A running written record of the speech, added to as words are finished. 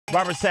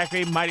Robert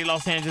Sacre, mighty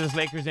Los Angeles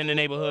Lakers in the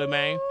neighborhood,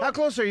 man. How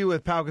close are you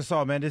with Pau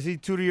Gasol, man? Does he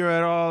tutor you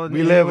at all?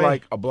 We live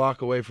like a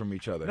block away from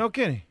each other. No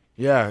kidding.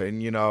 Yeah,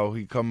 and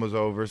he comes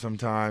over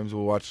sometimes.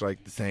 We'll watch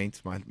like the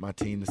Saints, my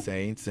team, the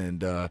Saints,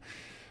 and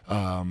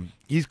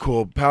he's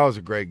cool. Pau's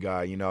a great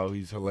guy.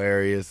 He's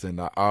hilarious,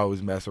 and I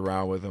always mess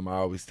around with him. I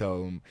always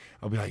tell him,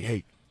 I'll be like,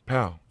 "Hey,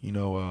 Pau,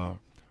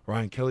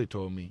 Ryan Kelly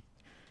told me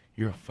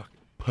you're a fucking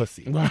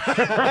pussy."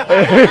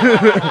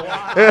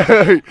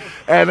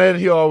 And then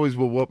he always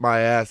will whoop my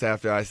ass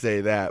after I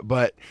say that.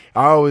 But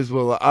I always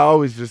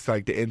just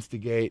like to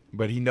instigate,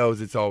 but he knows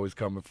it's always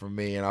coming from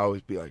me, and I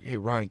always be like, "Hey,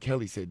 Ryan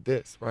Kelly said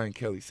this. Ryan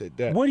Kelly said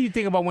that." What do you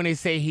think about when they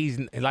say he's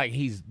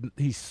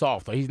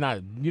soft or he's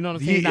not, you know what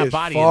I'm saying? He He's not is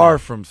body far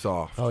enough. from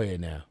soft. Oh yeah,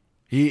 now.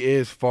 He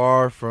is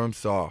far from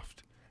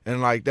soft.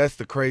 And like that's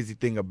the crazy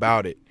thing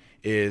about it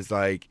is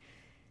like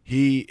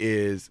he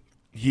is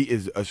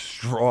a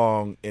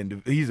strong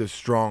he's a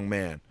strong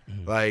man.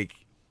 Mm-hmm. Like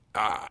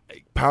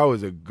Pau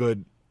is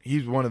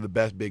he's one of the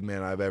best big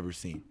men I've ever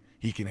seen.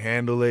 He can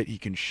handle it, he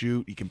can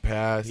shoot, he can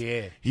pass.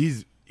 Yeah.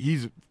 He's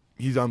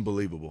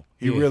unbelievable.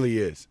 He really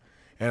is.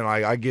 And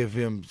like I give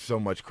him so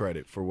much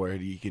credit for what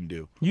he can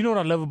do. You know what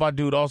I love about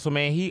dude also,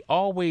 man? He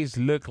always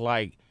looked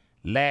like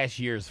last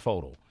year's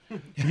photo.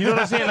 You know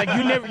what I'm saying? Like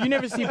you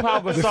never see Pau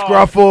Gasol. The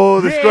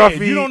scruffle, the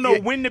scruffy. You don't know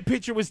when the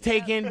picture was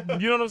taken.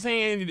 You know what I'm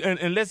saying?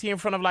 Unless he's in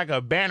front of like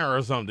a banner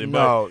or something.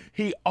 No. But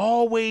he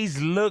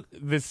always looked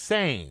the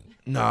same.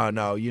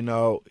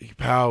 No.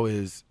 Pau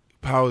is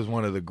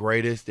one of the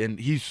greatest, and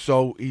he's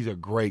a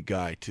great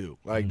guy too.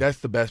 Like that's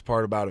the best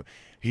part about him.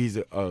 He's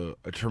a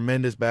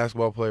tremendous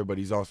basketball player, but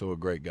he's also a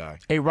great guy.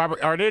 Hey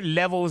Robert, are there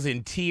levels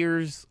and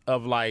tiers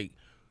of like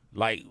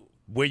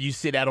where you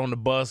sit at on the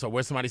bus or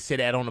where somebody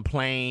sit at on the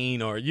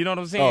plane, or you know what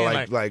I'm saying?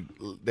 Oh, like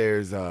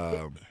there's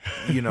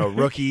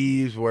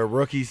rookies where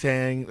rookies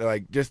hang,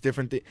 like just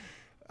different things.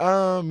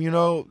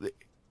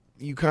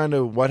 You kind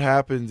of what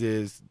happens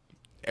is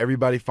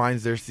everybody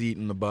finds their seat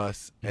in the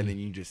bus and then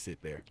you just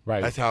sit there.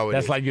 Right. That's how it is.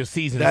 That's like your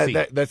season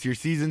seat. That's your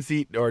season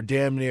seat, or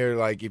damn near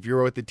like if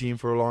you're with the team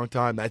for a long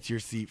time, that's your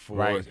seat for.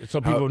 Right. So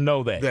people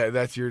know that.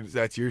 That's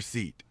your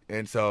seat,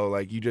 and so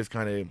like you just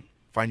kind of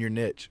find your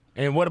niche.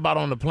 And what about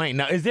on the plane?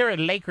 Now, is there a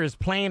Lakers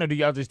plane, or do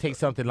y'all just take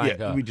something like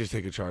we just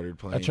take a chartered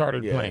plane. A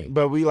chartered plane.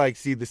 But we like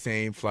see the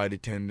same flight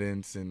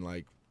attendants, and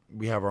like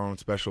we have our own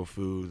special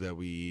food that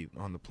we eat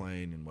on the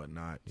plane and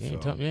whatnot. You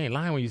ain't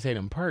lying when you say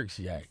them perks,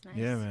 Jack. Nice.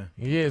 Yeah, man.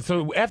 Yeah.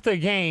 So after a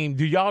game,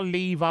 do y'all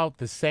leave out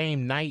the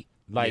same night?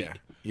 Like,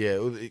 yeah.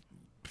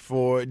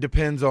 It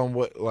depends on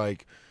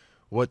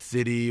what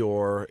city,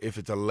 or if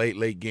it's a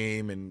late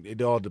game, and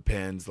it all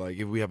depends. Like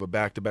if we have a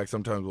back-to-back,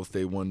 sometimes we'll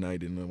stay one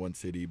night in one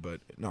city,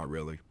 but not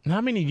really.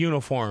 How many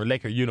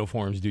Laker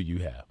uniforms do you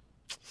have?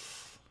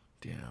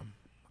 Damn.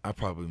 I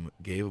probably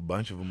gave a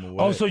bunch of them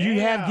away. Oh, so you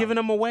have given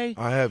them away?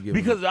 I have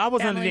given because them. I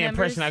was under Family the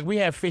impression, members? like, we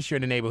have Fisher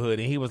in the neighborhood,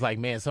 and he was like,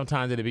 man,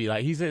 sometimes it'd be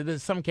like, he said,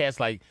 there's some cats,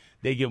 like,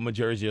 they give them a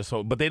jersey or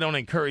so, but they don't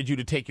encourage you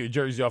to take your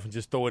jersey off and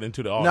just throw it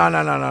into the office. No.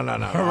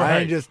 Right. I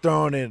ain't just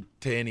throwing it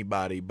to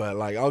anybody, but,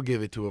 like, I'll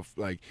give it to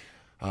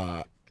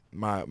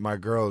my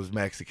girl is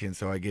Mexican,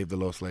 so I gave the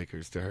Los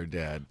Lakers to her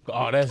dad.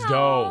 Oh, that's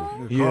dope.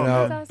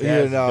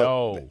 That's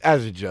dope.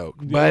 As a joke.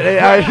 But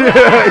I'm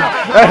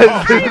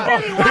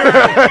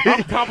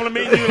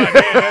complimenting you like,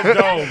 man, that's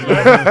dope.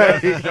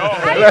 That's dope.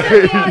 I didn't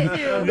really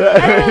want to.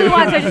 I didn't really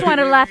want to. I just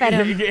wanted to laugh at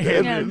him.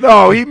 Yeah.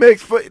 No, he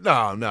makes fun. No.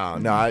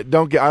 I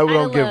don't give.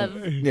 love.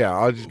 Yeah,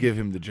 I'll just give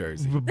him the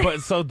jersey.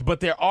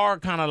 But there are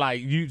kind of like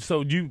you.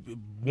 So you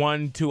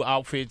 1-2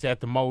 outfits at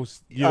the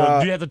most. You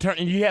know, you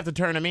have to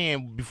turn them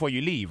in before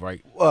you leave,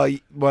 right? Well,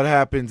 what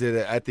happens is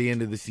at the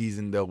end of the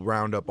season, they'll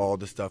round up all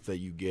the stuff that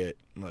you get,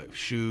 like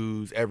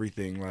shoes,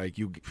 everything. Like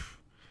you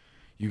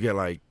get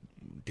like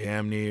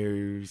damn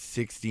near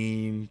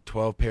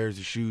 12 pairs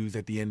of shoes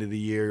at the end of the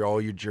year,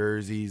 all your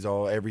jerseys,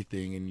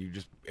 everything, and you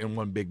just in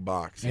one big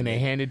box. And they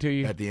hand it to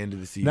you at the end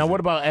of the season. Now, what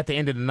about at the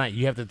end of the night?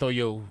 You have to throw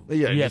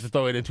have to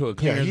throw it into a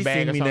clearance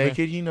bag or he's seen me something?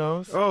 naked, he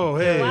knows. Oh,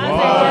 hey.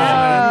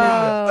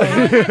 Wow.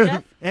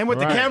 And with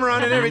the Right. camera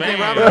on and everything,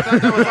 Man. Robert, I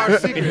thought that was our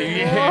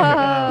secret.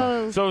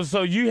 Whoa.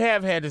 So you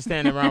have had to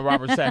stand around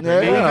Robert Sacre. Yeah.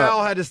 We've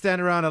all had to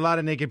stand around a lot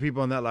of naked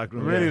people in that locker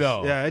room. Really, yes.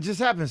 though? Yeah, it just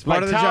happens.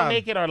 Part Like of the towel job.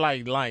 naked or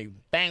like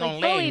bang on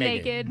Like leg fully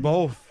naked? naked.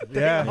 Both.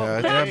 Yeah,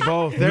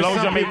 both. As There's long as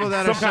some y'all make people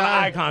that some are kind of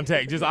shy. eye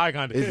contact, just eye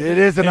contact. It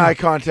is an eye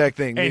contact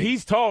thing. And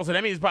he's tall, so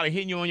that means it's probably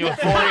hitting you on your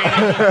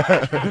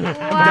forehead.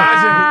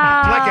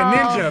 Wow. Like a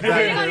ninja.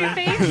 Sitting on your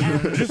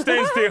face. Just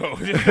stand still.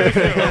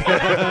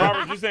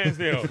 Robert, just stand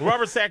still.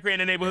 Robert Sacre in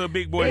the neighborhood,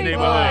 big boy in the Big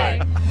neighborhood.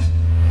 boy.